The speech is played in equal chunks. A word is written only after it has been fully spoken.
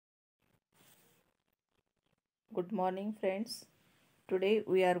Good morning, friends. Today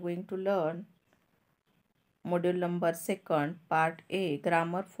we are going to learn module number 2, part A,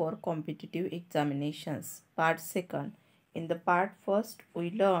 grammar for competitive examinations. Part 2. In the part first, we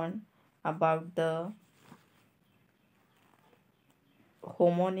learn about the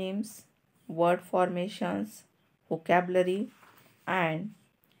homonyms, word formations, vocabulary, and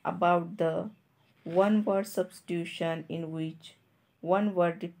about the one word substitution in which one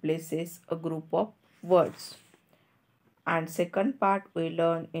word replaces a group of words. And second part we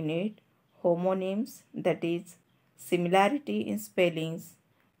learn in it homonyms, that is similarity in spellings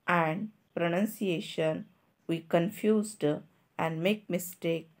and pronunciation. We confused and make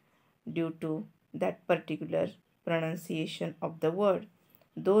mistake due to that particular pronunciation of the word.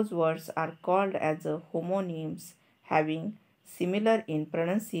 Those words are called as homonyms, having similar in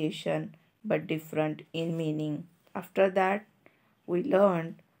pronunciation but different in meaning. After that we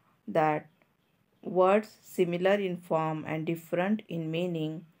learned that words similar in form and different in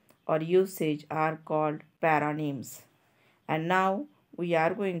meaning or usage are called paronyms. And now we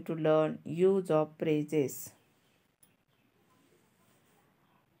are going to learn use of phrases.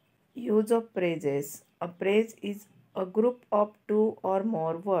 Use of phrases. A phrase is a group of two or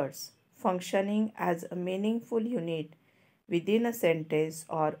more words functioning as a meaningful unit within a sentence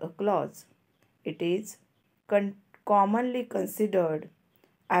or a clause. It is commonly considered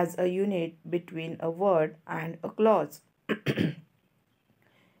as a unit between a word and a clause.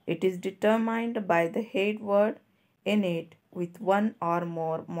 It is determined by the head word in it with one or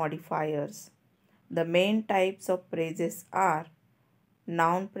more modifiers. The main types of phrases are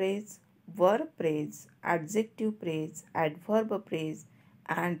noun phrase, verb phrase, adjective phrase, adverb phrase,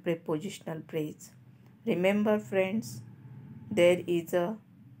 and prepositional phrase. Remember, friends, there is a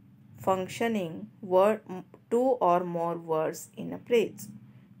functioning word, two or more words in a phrase.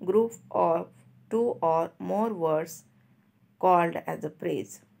 Group of two or more words called as a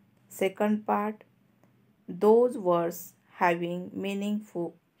phrase. Second part, those words having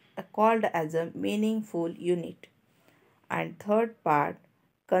meaningful called as a meaningful unit. And third part,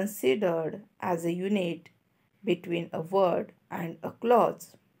 considered as a unit between a word and a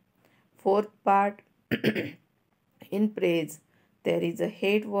clause. Fourth part, in praise there is a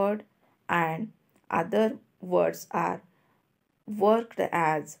head word and other words are worked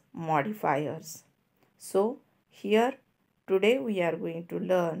as modifiers. So here today we are going to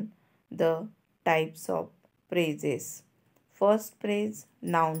learn the types of phrases. First phrase,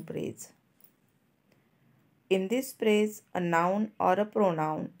 noun phrase. In this phrase, a noun or a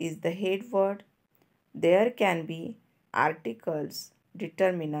pronoun is the head word. There can be articles,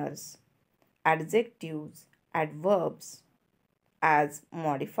 determiners, adjectives, adverbs as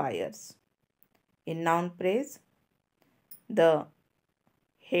modifiers. In noun phrase, the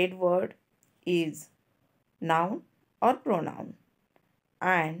head word is noun or pronoun,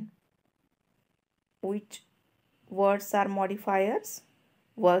 and which words are modifiers?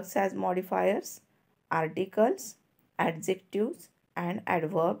 Works as modifiers, articles, adjectives, and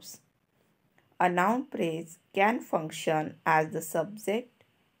adverbs. A noun phrase can function as the subject,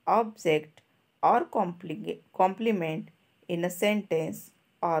 object, or complement in a sentence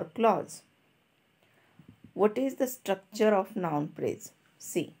or clause. What is the structure of noun phrase?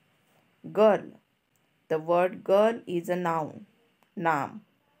 See, girl. The word girl is a noun, noun.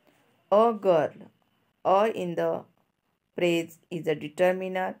 A girl. A in the phrase is a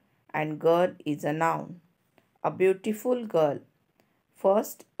determiner and girl is a noun. A beautiful girl.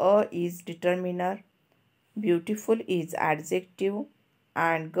 First, a is determiner, beautiful is adjective,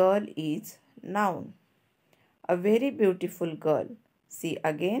 and girl is noun. A very beautiful girl. See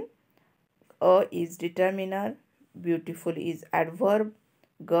again, a is determiner, beautiful is adverb,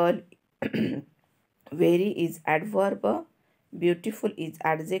 girl very is adverb, beautiful is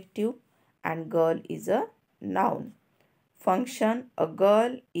adjective, and girl is a noun. Function, a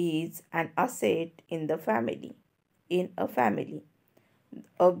girl is an asset in the family. In a family.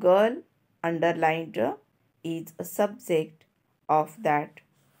 A girl underlined is a subject of that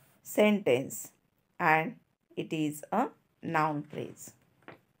sentence and it is a noun phrase.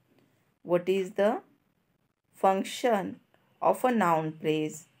 What is the function of a noun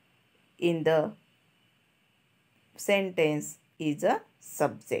phrase in the sentence is a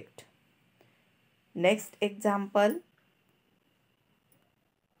subject. Next example,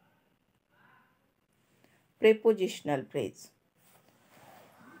 prepositional phrase.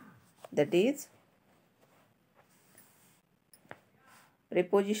 That is,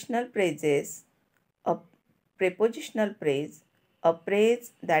 prepositional phrases. A prepositional phrase, a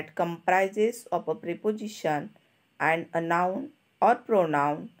phrase that comprises of a preposition and a noun or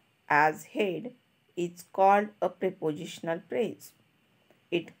pronoun as head, is called a prepositional phrase.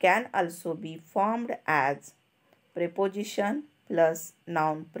 It can also be formed as preposition plus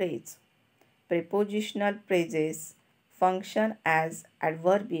noun phrase. Prepositional phrases function as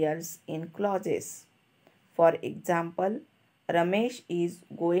adverbials in clauses. For example, Ramesh is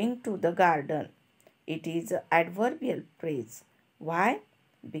going to the garden. It is an adverbial phrase. Why?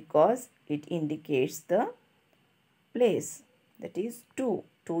 Because it indicates the place. That is to.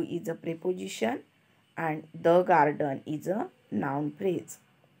 To is a preposition and the garden is a noun phrase.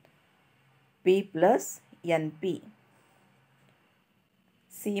 P plus NP.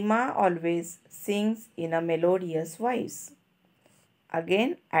 Seema always sings in a melodious voice.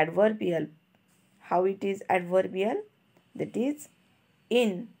 Again, adverbial. How it is adverbial? That is,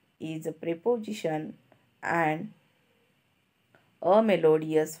 in is a preposition and a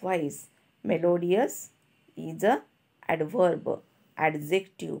melodious voice. Melodious is a adverb,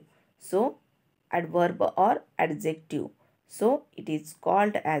 adjective. So, adverb or adjective. So, it is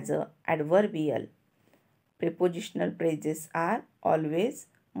called as a adverbial. Prepositional phrases are always,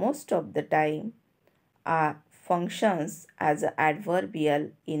 most of the time, functions as a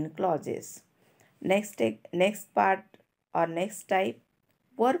adverbial in clauses. Next part or next type,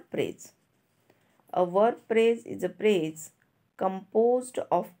 verb phrase. A verb phrase is a phrase composed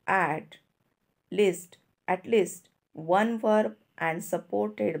of at least one verb and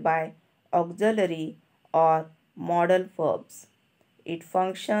supported by auxiliary or modal verbs. It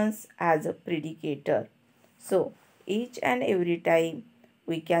functions as a predicator. So, each and every time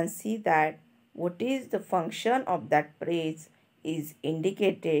we can see that what is the function of that phrase is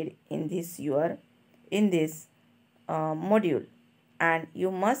indicated in this module, and you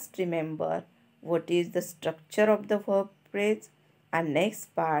must remember what is the structure of the verb phrase, and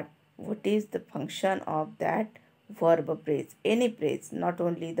next part what is the function of that verb phrase. Any phrase, not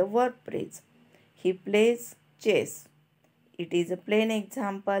only the verb phrase. He plays chess. It is a plain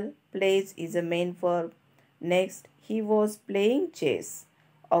example. Plays is a main verb. Next, he was playing chess.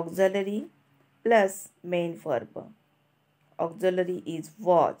 Auxiliary plus main verb. Auxiliary is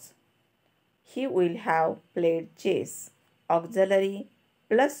was. He will have played chess. Auxiliary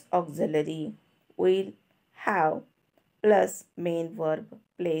plus auxiliary will have plus main verb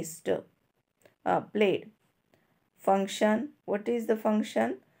played. Function. What is the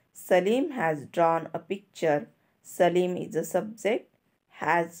function? Salim has drawn a picture. Salim is a subject.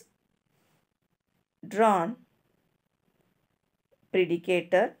 Has drawn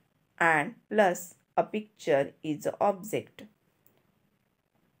predicator and plus a picture is the object.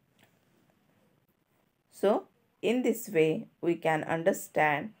 So, in this way, we can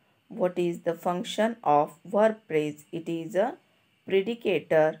understand what is the function of verb phrase. It is a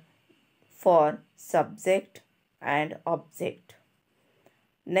predicator for subject and object.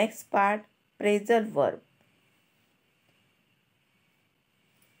 Next part, phrasal verb.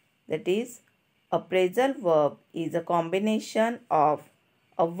 That is, a phrasal verb is a combination of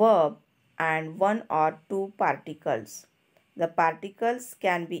a verb and one or two particles. The particles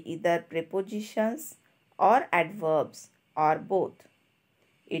can be either prepositions or adverbs or both.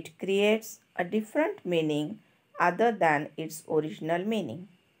 It creates a different meaning other than its original meaning.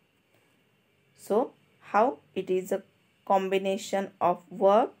 So, how it is a combination of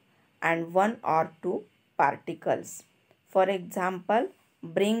verb and one or two particles. For example,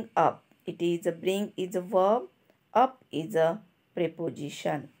 bring up. It is a bring is a verb, up is a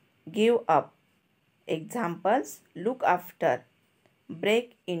preposition. Give up. Examples, look after,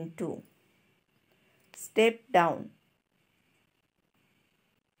 break into, step down.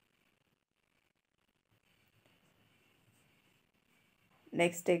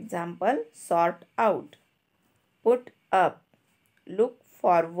 Next example, sort out, put up, look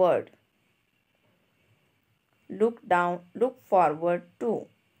forward, look down, look forward to,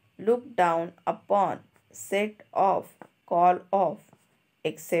 look down upon, set off, call off,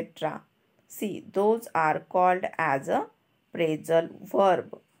 etc. See, those are called as a phrasal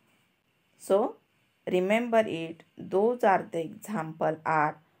verb. So, remember it, those are the example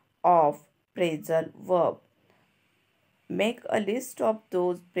are of phrasal verb. Make a list of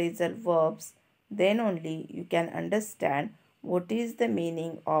those phrasal verbs, then only you can understand what is the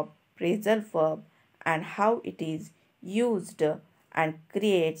meaning of phrasal verb and how it is used and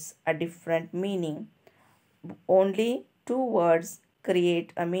creates a different meaning. Only two words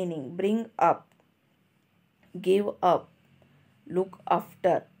create a meaning. Bring up, give up, look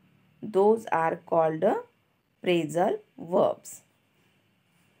after. Those are called phrasal verbs.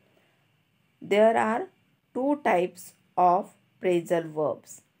 There are two types of phrasal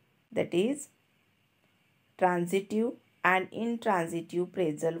verbs, that is transitive and intransitive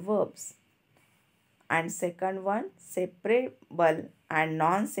phrasal verbs. and second one separable and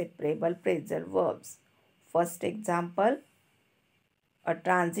non-separable phrasal verbs. First example, a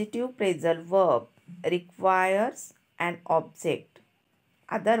transitive phrasal verb requires an object.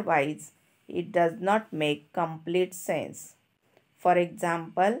 Otherwise, it does not make complete sense. For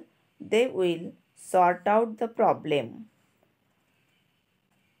example, they will sort out the problem.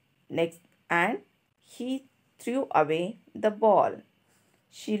 Next, and he threw away the ball.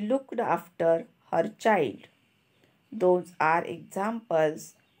 She looked after her child. Those are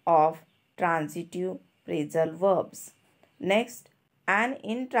examples of transitive phrasal verbs. Next, an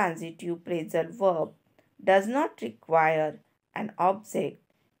intransitive phrasal verb does not require an object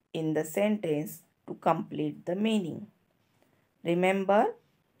in the sentence to complete the meaning. Remember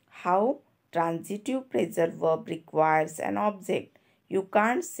how transitive phrasal verb requires an object. You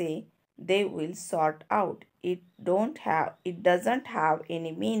can't say they will sort out. It doesn't have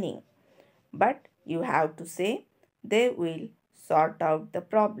any meaning. But you have to say they will sort out the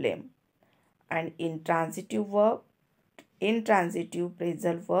problem. And intransitive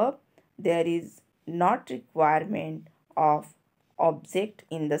phrasal verb, there is not requirement of object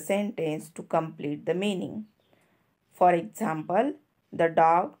in the sentence to complete the meaning. For example, the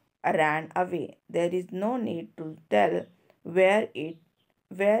dog ran away. There is no need to tell where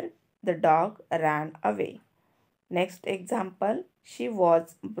the dog ran away. Next example, she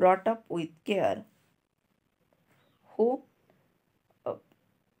was brought up with care. Who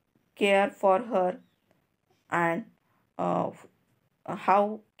care for her and how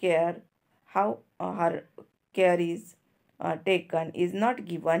her care is taken is not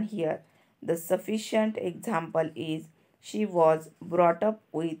given here. The sufficient example is she was brought up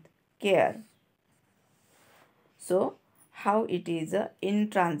with care. So, how it is a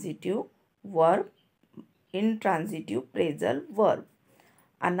intransitive phrasal verb.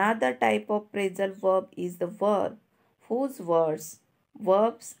 Another type of phrasal verb is the verb whose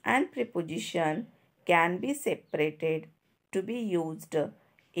verbs and preposition can be separated to be used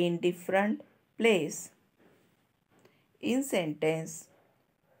in different place. In sentence,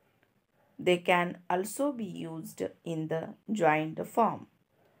 they can also be used in the joined form.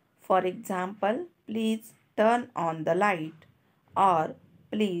 For example, please turn on the light or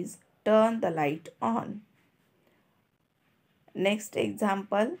please turn the light on. Next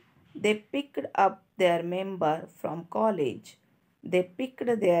example, they picked up their member from college. They picked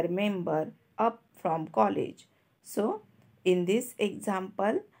their member up from college. So, in this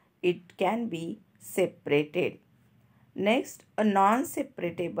example, it can be separated. Next, a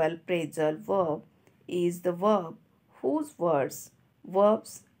non-separatable phrasal verb is the verb whose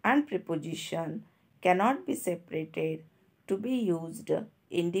verbs and preposition cannot be separated to be used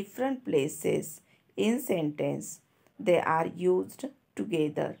in different places in sentence. They are used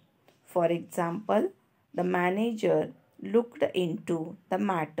together. For example, the manager looked into the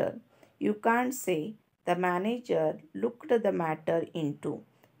matter. You can't say the manager looked the matter into.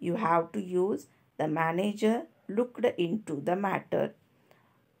 You have to use the manager looked into the matter.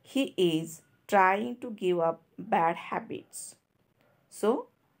 He is trying to give up bad habits. So,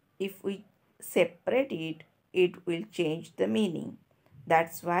 if we separate it, it will change the meaning.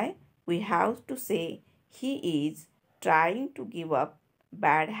 That's why we have to say he is trying to give up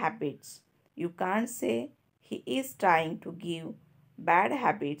bad habits. You can't say he is trying to give bad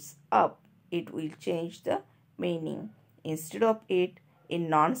habits up. It will change the meaning. Instead of it, in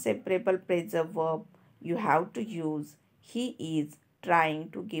non-separable phrasal verb, you have to use he is trying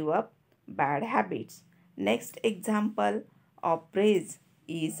to give up bad habits. Next example of praise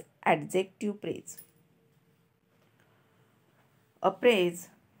is adjective praise. A praise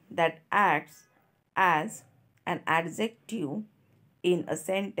that acts as an adjective in a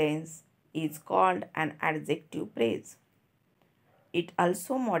sentence is called an adjective praise. It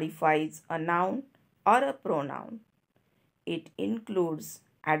also modifies a noun or a pronoun. It includes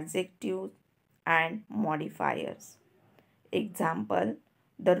adjectives and modifiers. Example,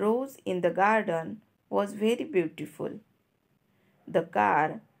 the rose in the garden was very beautiful. The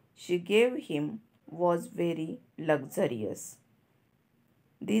car she gave him was very luxurious.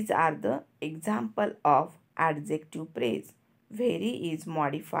 These are the example of adjective praise. Very is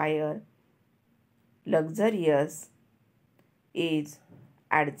modifier. Luxurious is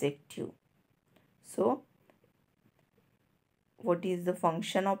adjective. So, what is the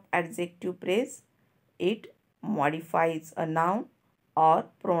function of adjective praise? It modifies a noun or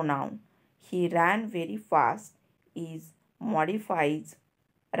pronoun. He ran very fast is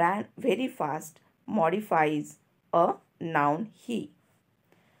ran very fast modifies a noun he.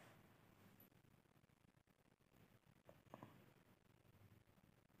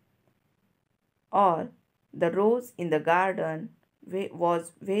 or the rose in the garden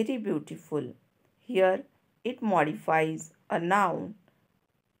was very beautiful. Here it modifies a noun,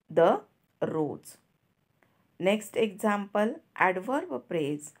 the rose. Next example, adverb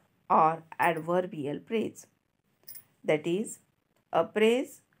praise or adverbial praise. That is, a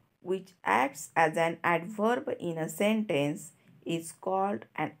praise which acts as an adverb in a sentence is called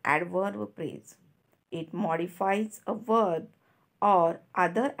an adverb praise. It modifies a verb or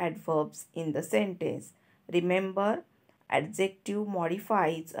other adverbs in the sentence. Remember, adjective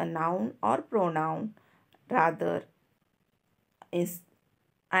modifies a noun or pronoun rather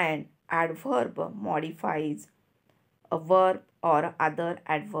and adverb modifies a verb or other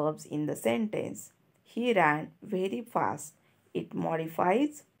adverbs in the sentence. He ran very fast. It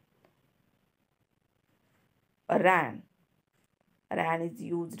modifies ran. Ran is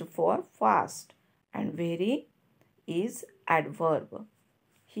used for fast and very is adverb.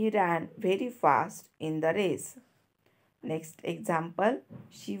 He ran very fast in the race. Next example,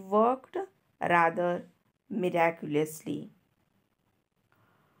 she worked rather miraculously.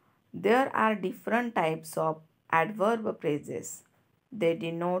 There are different types of adverb phrases. They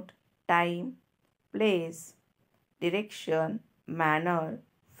denote time, place, direction, manner,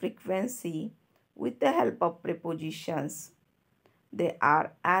 frequency with the help of prepositions. They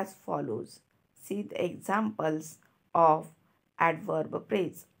are as follows. See the examples of adverb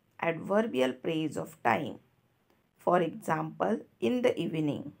praise. Adverbial praise of time. For example, in the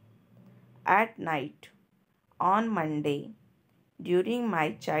evening, at night, on Monday, during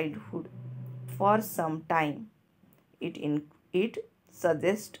my childhood, for some time. It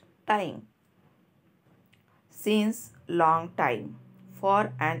suggests time. Since long time,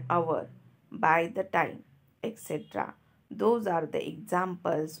 for an hour, by the time, etc. Those are the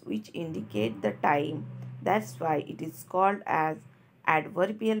examples which indicate the time. That's why it is called as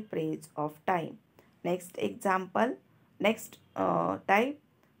adverbial praise of time. Next example, next type,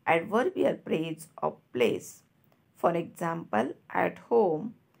 adverbial praise of place. For example, at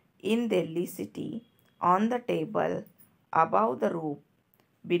home, in Delhi city, on the table, above the roof,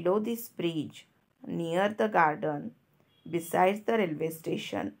 below this bridge, near the garden, besides the railway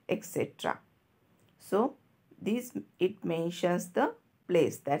station, etc. So, this it mentions the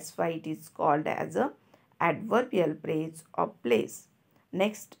place. That's why it is called as a adverbial praise of place.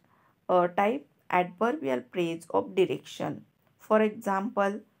 Next type, adverbial praise of direction. For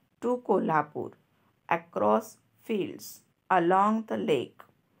example, to Kolhapur, across fields, along the lake.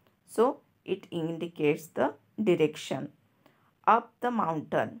 So, it indicates the direction. Up the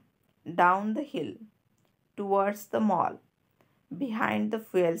mountain, down the hill, towards the mall, behind the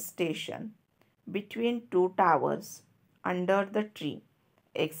fuel station, between two towers, under the tree,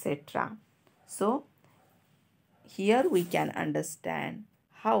 etc. So, here we can understand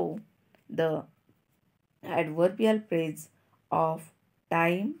how the adverbial praise of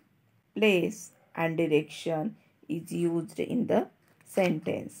time, place and direction is used in the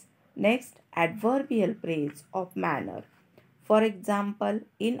sentence. Next, adverbial praise of manner. For example,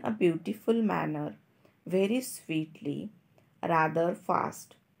 in a beautiful manner, very sweetly, rather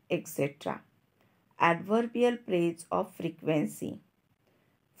fast, etc. Adverbial praise of frequency.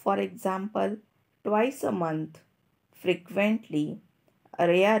 For example, twice a month, frequently,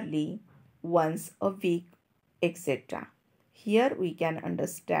 rarely, once a week, etc. Here we can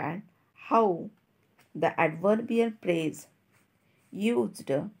understand how the adverbial praise used.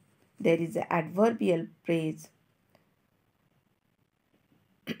 There is an adverbial praise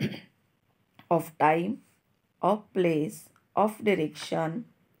of time, of place, of direction,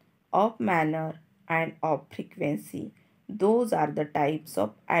 of manner and of frequency. Those are the types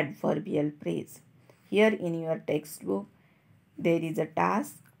of adverbial praise. Here in your textbook, there is a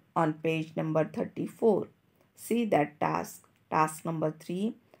task on page number 34. See that task. Task number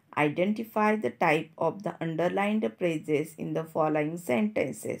 3. Identify the type of the underlined phrases in the following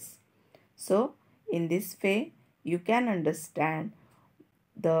sentences. So, in this way, you can understand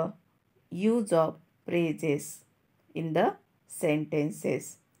the use of phrases in the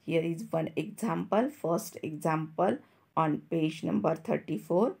sentences. Here is one example. First example on page number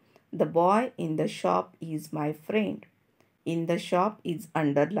 34. The boy in the shop is my friend. In the shop is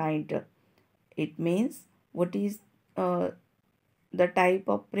underlined. It means what is the type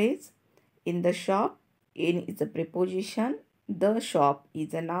of phrase? In the shop, in is a preposition. The shop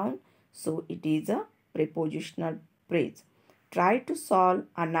is a noun. So it is a prepositional phrase. Try to solve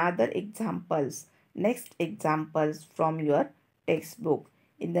another examples. Next examples from your textbook.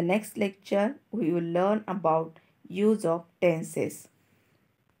 In the next lecture, we will learn about use of tenses.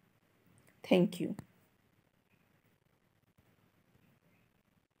 Thank you.